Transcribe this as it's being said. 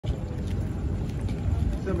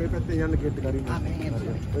How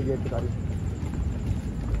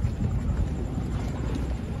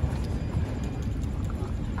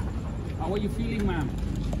are you feeling, ma'am?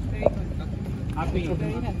 Very good. Happy?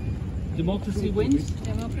 Very happy. Democracy wins?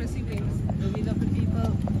 Democracy wins. The will of the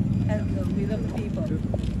people and the will of the people.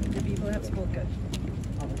 The people have spoken.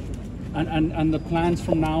 And the plans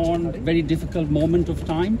from now on, very difficult moment of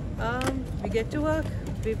time? We get to work.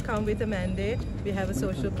 We've come with a mandate. We have a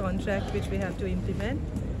social contract which we have to implement,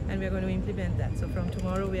 and we're going to implement that. So from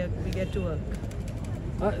tomorrow we get to work.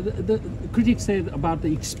 The critics say about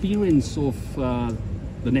the experience of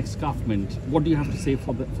the next government. What do you have to say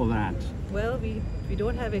for that? Well, we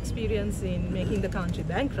don't have experience in making the country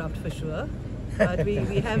bankrupt for sure, but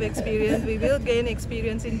we have experience. We will gain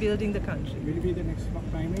experience in building the country. Will you be the next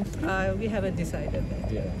prime minister? We haven't decided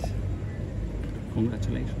that yet.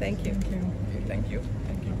 Congratulations. Thank you. Thank you.